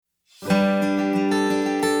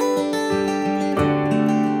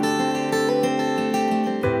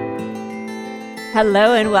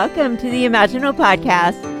Hello and welcome to the Imaginal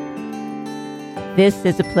Podcast. This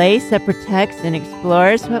is a place that protects and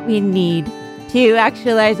explores what we need to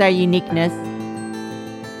actualize our uniqueness.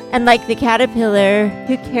 And like the caterpillar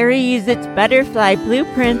who carries its butterfly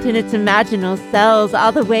blueprint in its imaginal cells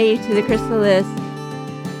all the way to the chrysalis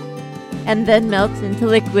and then melts into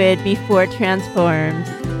liquid before it transforms,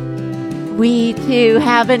 we too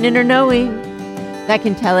have an inner knowing that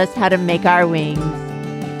can tell us how to make our wings.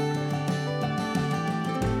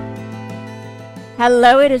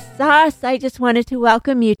 Hello, it is Sauce. I just wanted to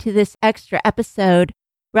welcome you to this extra episode.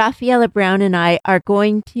 Rafaela Brown and I are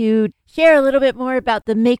going to share a little bit more about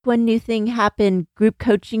the Make One New Thing Happen group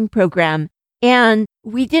coaching program. And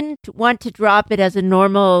we didn't want to drop it as a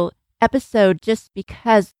normal episode just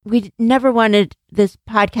because we never wanted this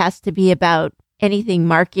podcast to be about anything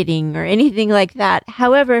marketing or anything like that.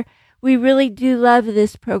 However, we really do love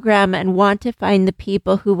this program and want to find the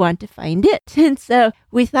people who want to find it. And so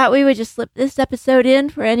we thought we would just slip this episode in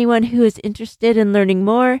for anyone who is interested in learning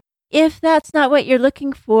more. If that's not what you're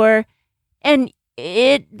looking for, and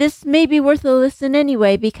this may be worth a listen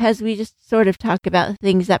anyway, because we just sort of talk about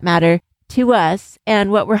things that matter to us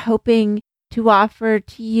and what we're hoping to offer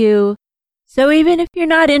to you. So even if you're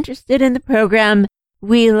not interested in the program,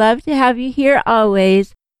 we love to have you here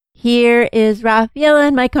always. Here is Rafaela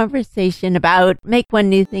and my conversation about Make One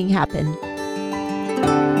New Thing Happen.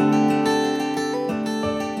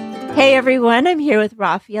 Hey everyone, I'm here with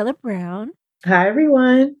Rafaela Brown. Hi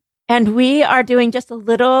everyone. And we are doing just a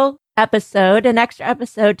little episode, an extra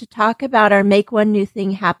episode to talk about our Make One New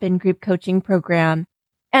Thing Happen group coaching program.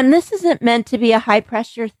 And this isn't meant to be a high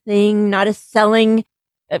pressure thing, not a selling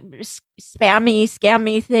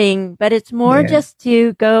scammy thing, but it's more just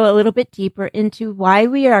to go a little bit deeper into why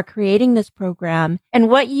we are creating this program and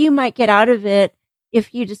what you might get out of it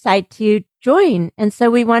if you decide to join. And so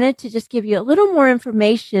we wanted to just give you a little more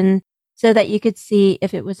information so that you could see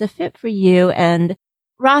if it was a fit for you. And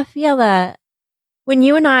Rafaela, when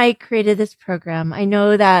you and I created this program, I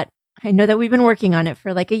know that we've been working on it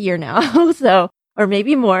for like a year now, or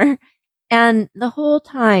maybe more. And the whole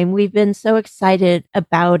time we've been so excited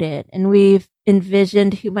about it, and we've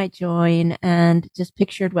envisioned who might join and just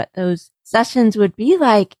pictured what those sessions would be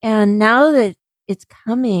like. And now that it's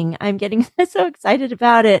coming, I'm getting so excited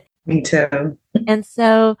about it. Me too. And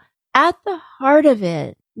so at the heart of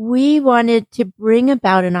it, we wanted to bring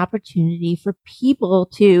about an opportunity for people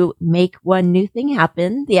to make one new thing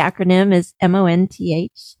happen. The acronym is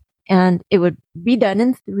MONTH, and it would be done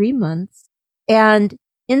in 3 months. And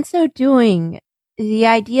in so doing, the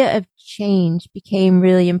idea of change became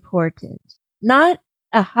really important. Not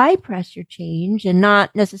a high pressure change, and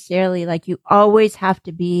not necessarily like you always have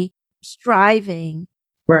to be striving.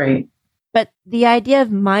 Right. But the idea of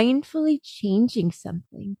mindfully changing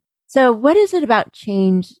something. So what is it about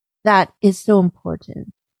change that is so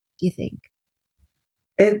important, do you think?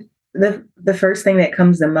 The first thing that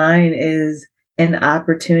comes to mind is an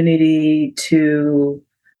opportunity to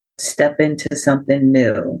step into something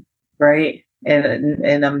new, right?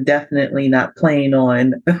 And I'm definitely not playing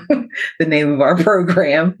on the name of our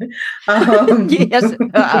program. Yes,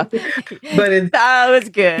 but that was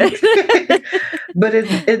good. But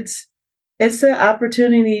it's an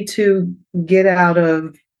opportunity to get out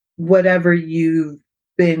of whatever you've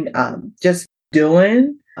been just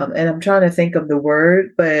doing. And I'm trying to think of the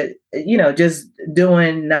word, but just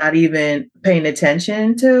doing, not even paying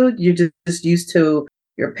attention to. You're just used to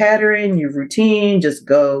your pattern, your routine, just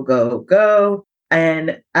go, go, go.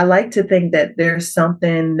 And I like to think that there's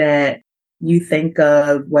something that you think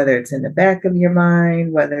of, whether it's in the back of your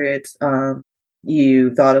mind, whether it's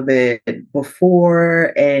you thought of it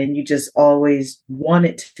before and you just always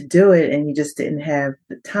wanted to do it and you just didn't have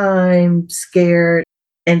the time, scared.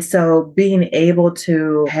 And so being able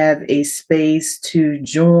to have a space to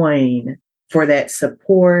join for that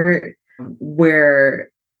support where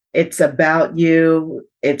it's about you,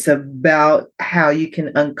 it's about how you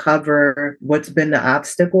can uncover what's been the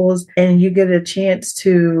obstacles, and you get a chance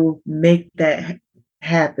to make that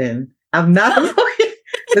happen. I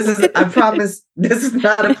promise this is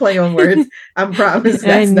not a play on words. I promise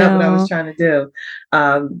that's not what I was trying to do.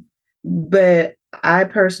 But I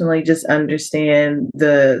personally just understand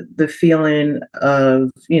the feeling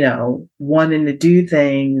of, wanting to do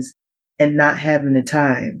things and not having the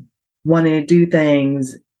time, wanting to do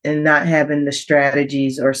things and not having the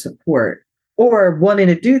strategies or support, or wanting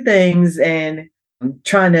to do things and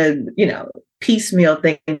trying to, piecemeal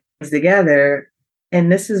things together.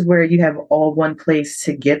 And this is where you have all one place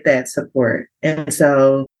to get that support. And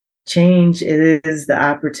so change is the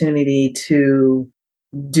opportunity to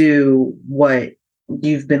do what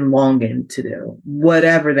you've been longing to do,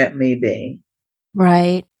 whatever that may be.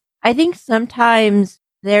 Right. I think sometimes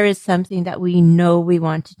there is something that we know we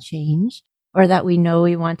want to change or that we know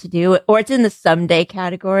we want to do, or it's in the someday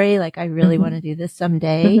category. Like, I really want to do this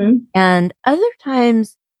someday. And other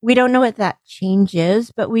times we don't know what that change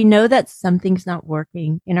is, but we know that something's not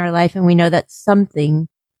working in our life and we know that something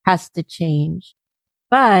has to change.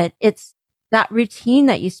 But it's that routine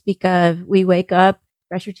that you speak of. We wake up,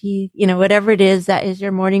 brush your teeth, whatever it is that is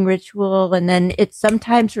your morning ritual. And then it's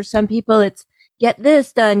sometimes for some people, it's get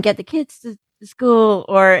this done, get the kids to school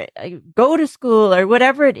or go to school or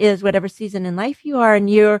whatever it is, whatever season in life you are, and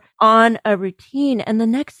you're on a routine. And the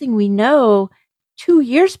next thing we know, 2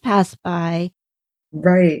 years pass by.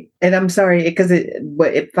 Right. And I'm sorry, because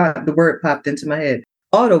the word popped into my head.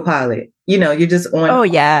 Autopilot. You're just on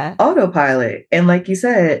autopilot. And like you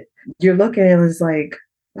said, you're looking and it's like,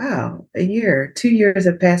 wow, a year, 2 years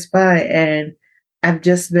have passed by and I've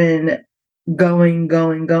just been going,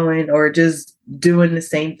 or just doing the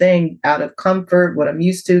same thing out of comfort, what I'm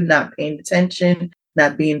used to, not paying attention,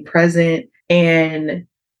 not being present. And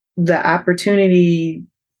the opportunity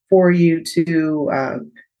for you to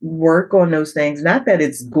work on those things, not that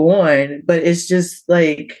it's gone, but it's just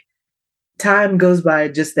like time goes by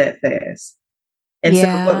just that fast. And so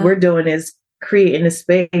what we're doing is creating a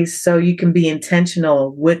space so you can be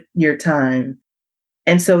intentional with your time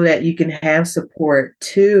and so that you can have support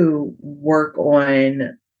to work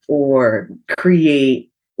on or create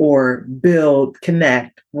or build,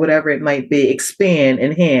 connect, whatever it might be, expand,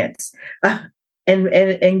 enhance,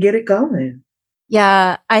 and get it going.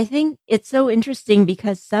 Yeah, I think it's so interesting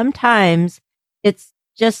because sometimes it's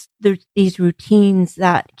just these routines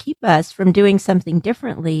that keep us from doing something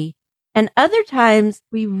differently. And other times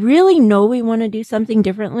we really know we want to do something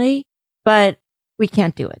differently, but we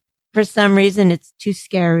can't do it. For some reason, it's too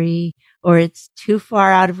scary or it's too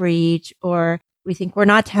far out of reach, or we think we're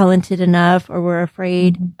not talented enough, or we're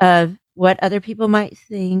afraid of what other people might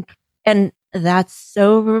think. And that's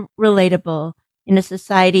so relatable in a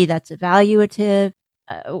society that's evaluative,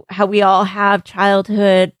 how we all have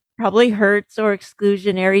childhood, probably hurts or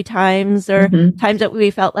exclusionary times or times that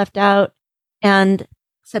we felt left out. And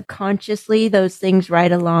subconsciously, those things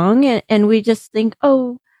ride along. And we just think,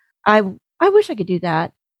 oh, I wish I could do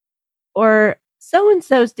that. Or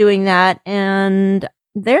so-and-so's doing that and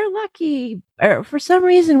they're lucky. Or for some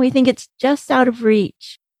reason, we think it's just out of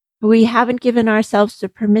reach. We haven't given ourselves the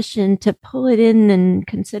permission to pull it in and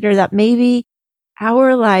consider that maybe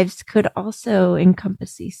our lives could also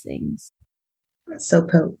encompass these things. So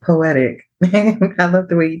poetic. I love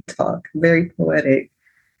the way you talk. Very poetic.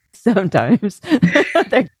 Sometimes.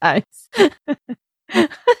 Other times.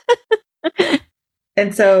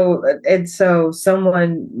 And so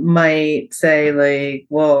someone might say like,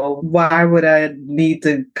 well, why would I need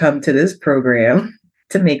to come to this program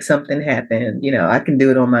to make something happen? I can do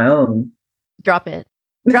it on my own. Drop it,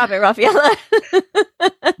 Rafaela.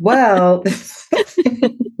 Well,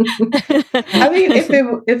 I mean,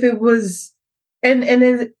 if it was,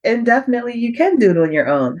 and definitely you can do it on your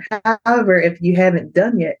own. However, if you haven't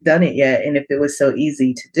done it yet, and if it was so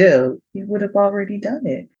easy to do, you would have already done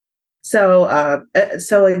it. So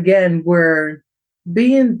again, we're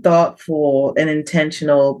being thoughtful and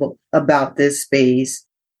intentional about this space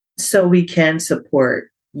so we can support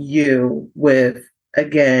you with,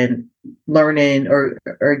 again, learning or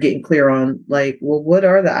getting clear on like, well, what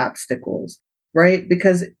are the obstacles, right?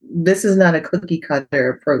 Because this is not a cookie cutter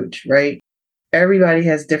approach, right? Everybody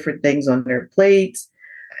has different things on their plates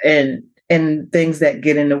and things that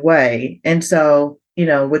get in the way. And so,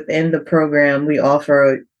 within the program, we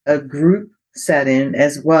offer a group setting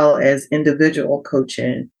as well as individual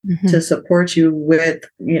coaching to support you with,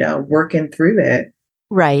 working through that.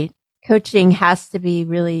 Right. Coaching has to be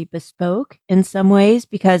really bespoke in some ways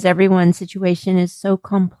because everyone's situation is so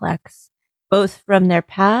complex, both from their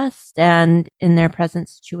past and in their present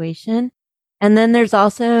situation. And then there's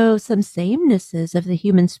also some samenesses of the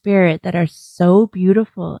human spirit that are so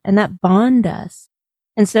beautiful and that bond us.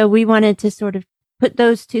 And so we wanted to sort of put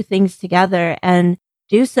those two things together and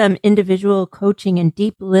do some individual coaching and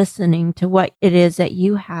deep listening to what it is that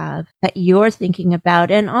you have, that you're thinking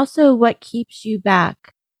about, and also what keeps you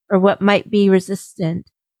back or what might be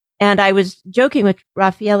resistant. And I was joking with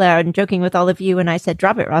Rafaela and joking with all of you when I said,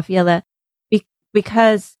 drop it, Rafaela,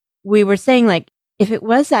 because we were saying like, if it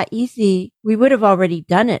was that easy, we would have already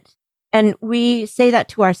done it. And we say that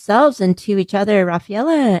to ourselves and to each other,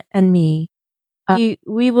 Rafaela and me.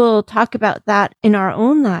 We will talk about that in our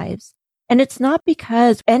own lives. And it's not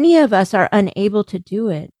because any of us are unable to do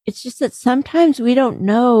it. It's just that sometimes we don't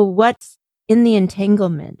know what's in the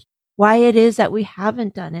entanglement, why it is that we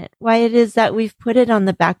haven't done it, why it is that we've put it on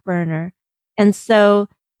the back burner. And so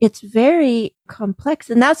it's very complex.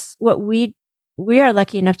 And that's what we are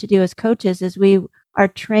lucky enough to do as coaches, is we are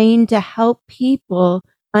trained to help people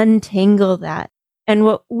untangle that. And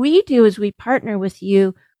what we do is we partner with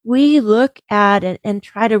you. We look at it and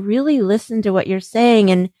try to really listen to what you're saying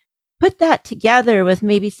and put that together with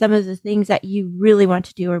maybe some of the things that you really want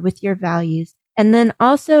to do or with your values. And then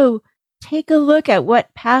also take a look at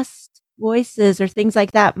what past voices or things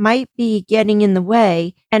like that might be getting in the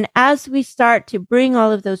way. And as we start to bring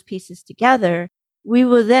all of those pieces together, we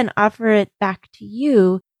will then offer it back to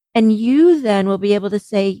you. And you then will be able to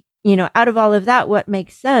say, out of all of that, what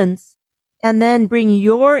makes sense? And then bring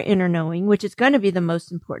your inner knowing, which is going to be the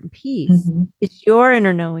most important piece. Mm-hmm. It's your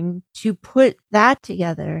inner knowing to put that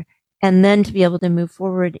together and then to be able to move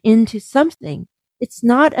forward into something. It's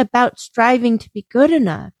not about striving to be good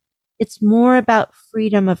enough. It's more about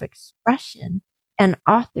freedom of expression and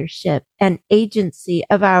authorship and agency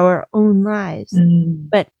of our own lives. Mm.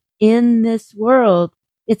 But in this world,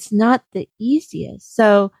 it's not the easiest.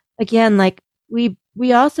 So again, like we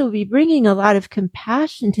also be bringing a lot of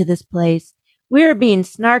compassion to this place. We're being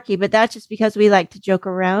snarky, but that's just because we like to joke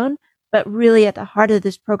around. But really at the heart of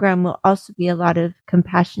this program will also be a lot of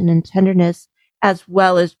compassion and tenderness, as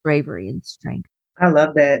well as bravery and strength. I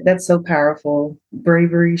love that. That's so powerful.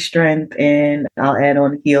 Bravery, strength, and I'll add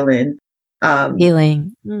on healing.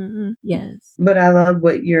 Healing. Mm-hmm. Yes. But I love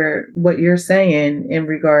what you're saying in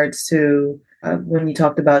regards to when you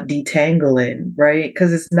talked about detangling, right?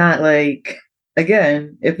 Because it's not like,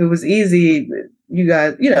 again, if it was easy, you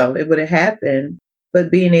guys, it would have happened.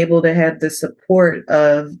 But being able to have the support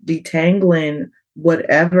of detangling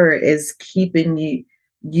whatever is keeping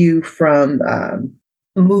you from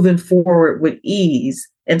moving forward with ease.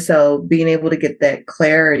 And so being able to get that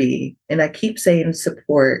clarity, and I keep saying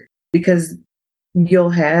support because you'll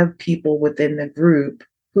have people within the group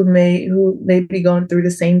who may be going through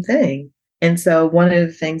the same thing. And so one of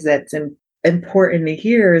the things that's important to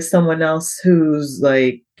hear is someone else who's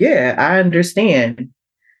like, yeah, I understand.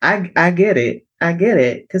 I get it. I get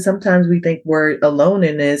it. Because sometimes we think we're alone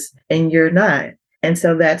in this and you're not. And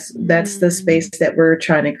so that's the space that we're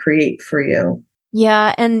trying to create for you.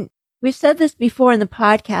 Yeah. And we've said this before in the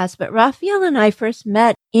podcast, but Raphael and I first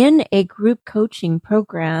met in a group coaching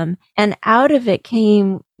program. And out of it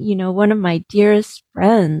came, one of my dearest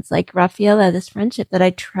friends, like Raphaela, this friendship that I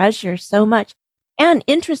treasure so much. And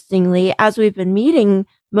interestingly, as we've been meeting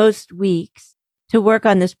most weeks to work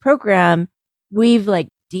on this program, we've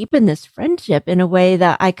deepened this friendship in a way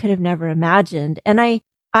that I could have never imagined. And I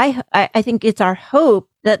think it's our hope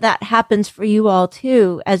that happens for you all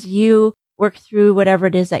too, as you work through whatever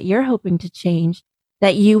it is that you're hoping to change,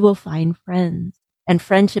 that you will find friends and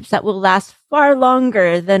friendships that will last far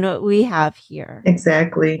longer than what we have here.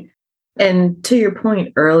 Exactly. And to your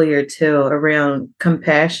point earlier too, around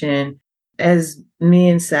compassion, as me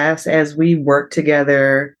and Sass, as we work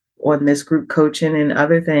together on this group coaching and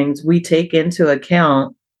other things, we take into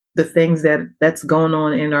account the things that's going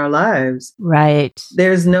on in our lives. Right.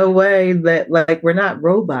 There's no way that we're not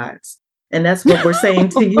robots. And that's what we're saying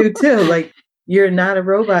to you too. You're not a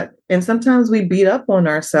robot. And sometimes we beat up on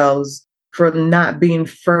ourselves for not being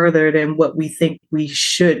further than what we think we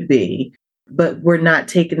should be. But we're not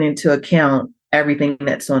taking into account everything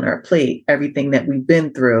that's on our plate, everything that we've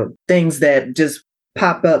been through, things that just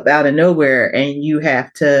pop up out of nowhere. And you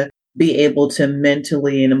have to be able to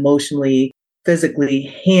mentally and emotionally, physically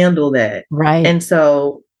handle that. Right. And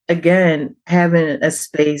so again, having a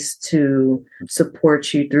space to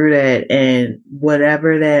support you through that, and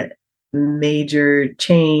whatever that major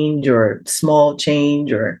change or small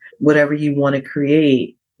change or whatever you want to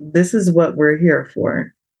create, this is what we're here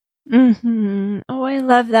for. Mm-hmm. Oh, I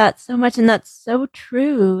love that so much. And that's so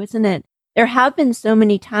true, isn't it? There have been so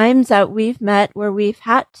many times that we've met where we've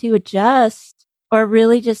had to adjust or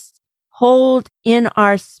really just hold in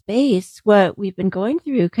our space what we've been going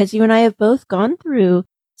through. Because you and I have both gone through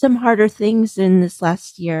some harder things in this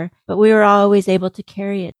last year, but we were always able to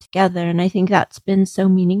carry it together. And I think that's been so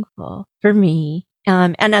meaningful for me.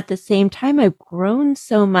 And at the same time, I've grown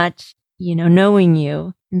so much, knowing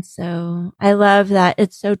you. And so I love that.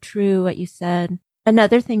 It's so true what you said.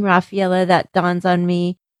 Another thing, Raphaela, that dawns on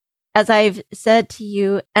me, as I've said to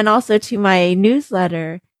you and also to my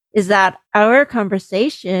newsletter, is that our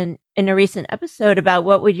conversation in a recent episode about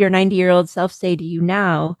what would your 90-year-old self say to you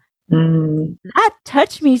now, that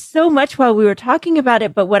touched me so much while we were talking about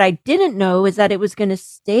it. But what I didn't know is that it was going to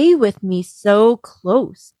stay with me so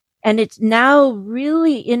close. And it's now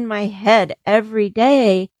really in my head every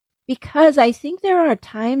day, because I think there are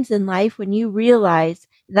times in life when you realize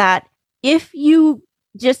that if you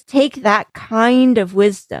just take that kind of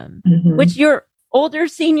wisdom, which your older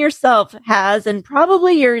senior self has, and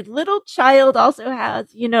probably your little child also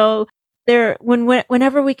has,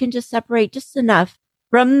 whenever we can just separate just enough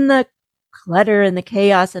from the clutter and the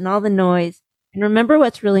chaos and all the noise, and remember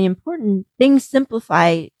what's really important, things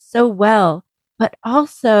simplify so well. But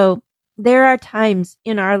also, there are times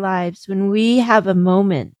in our lives when we have a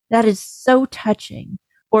moment that is so touching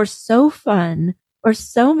or so fun or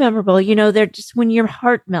so memorable. They're just when your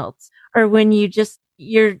heart melts, or when you're just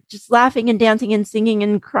laughing and dancing and singing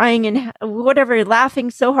and crying and whatever,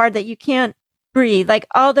 laughing so hard that you can't breathe. Like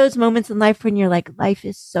all those moments in life when you're like, life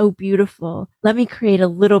is so beautiful. Let me create a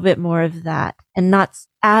little bit more of that and not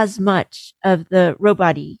as much of the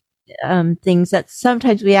robot-y things that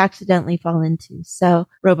sometimes we accidentally fall into. So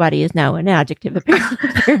robot-y is now an adjective,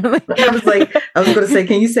 apparently. I was going to say,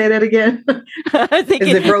 can you say that again?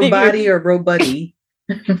 Is it robot-y or robot-y?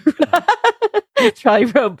 It's probably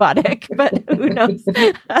robotic, but who knows?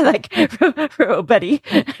 I like robot-y.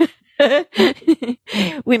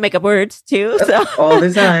 We make up words too. So. All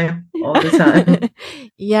the time.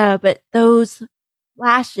 Yeah, but those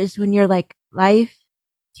flashes when you're like, life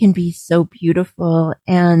can be so beautiful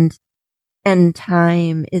and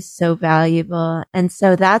time is so valuable. And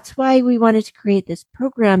so that's why we wanted to create this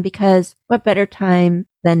program, because what better time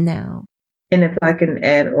than now? And if I can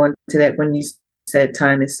add on to that, when you said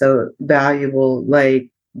time is so valuable, like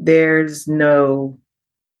there's no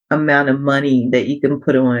amount of money that you can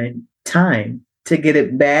put on time to get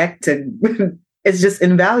it back it's just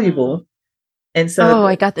invaluable. And so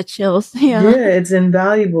I got the chills. Yeah, it's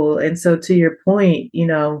invaluable. And so to your point,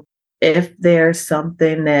 if there's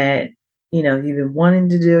something that, you've been wanting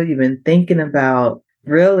to do, you've been thinking about,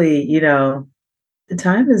 really, the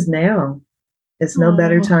time is now. It's no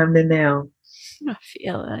better time than now. I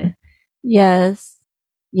feel it. Yes.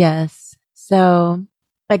 So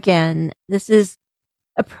again, this is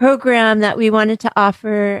a program that we wanted to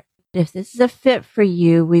offer. If this is a fit for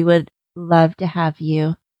you, we would love to have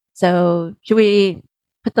you. So should we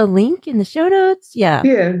put the link in the show notes? Yeah.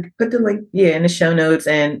 Yeah, put the link in the show notes.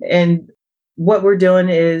 And what we're doing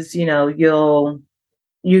is, you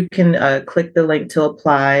can click the link to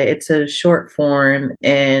apply. It's a short form.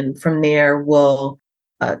 And from there, we'll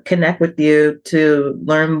connect with you to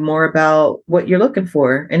learn more about what you're looking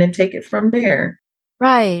for and then take it from there.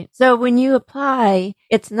 Right. So when you apply,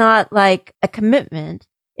 it's not like a commitment.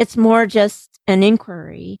 It's more just an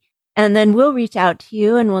inquiry. And then we'll reach out to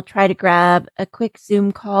you and we'll try to grab a quick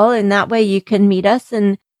Zoom call. And that way you can meet us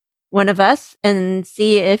and one of us and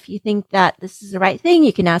see if you think that this is the right thing.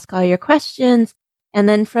 You can ask all your questions. And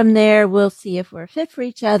then from there, we'll see if we're fit for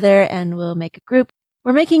each other and we'll make a group.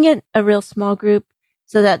 We're making it a real small group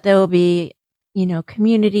so that there will be,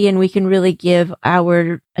 community and we can really give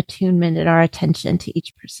our attunement and our attention to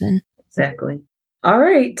each person. Exactly. All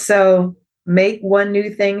right. So make one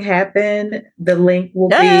new thing happen. The link will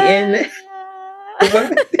be in.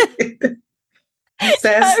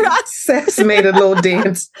 Sass made a little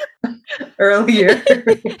dance earlier. To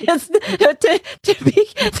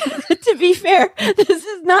be fair, this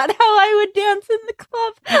is not how I would dance in the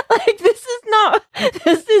club. Like this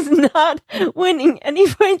is not winning any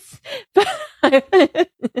points.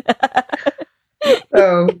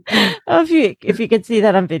 If you could see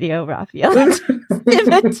that on video, Raphael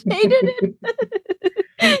imitated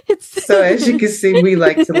it. So as you can see, we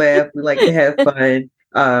like to laugh. We like to have fun.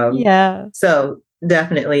 So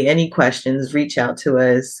definitely, any questions, reach out to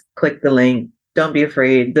us. Click the link. Don't be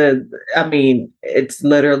afraid. It's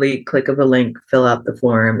literally click of a link, fill out the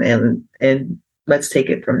form, and let's take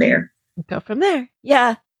it from there. Go from there.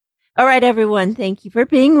 Yeah. All right, everyone. Thank you for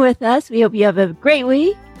being with us. We hope you have a great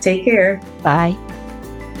week. Take care. Bye.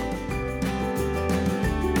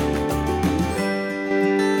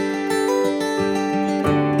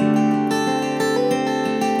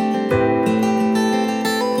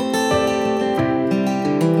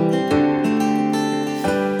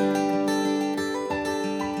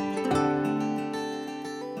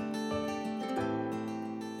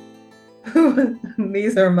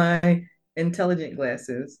 These are my intelligent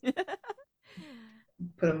glasses. Put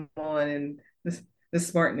them on and the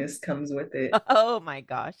smartness comes with it. Oh my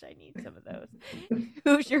gosh, I need some of those.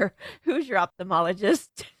 Who's your ophthalmologist?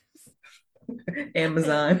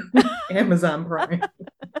 Amazon Prime.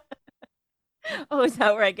 Oh, is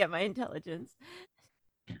that where I get my intelligence?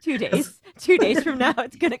 2 days. 2 days from now,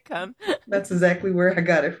 it's gonna come. That's exactly where I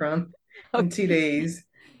got it from. In 2 days,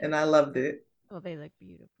 and I loved it. Oh, they look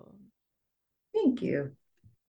beautiful. Thank you.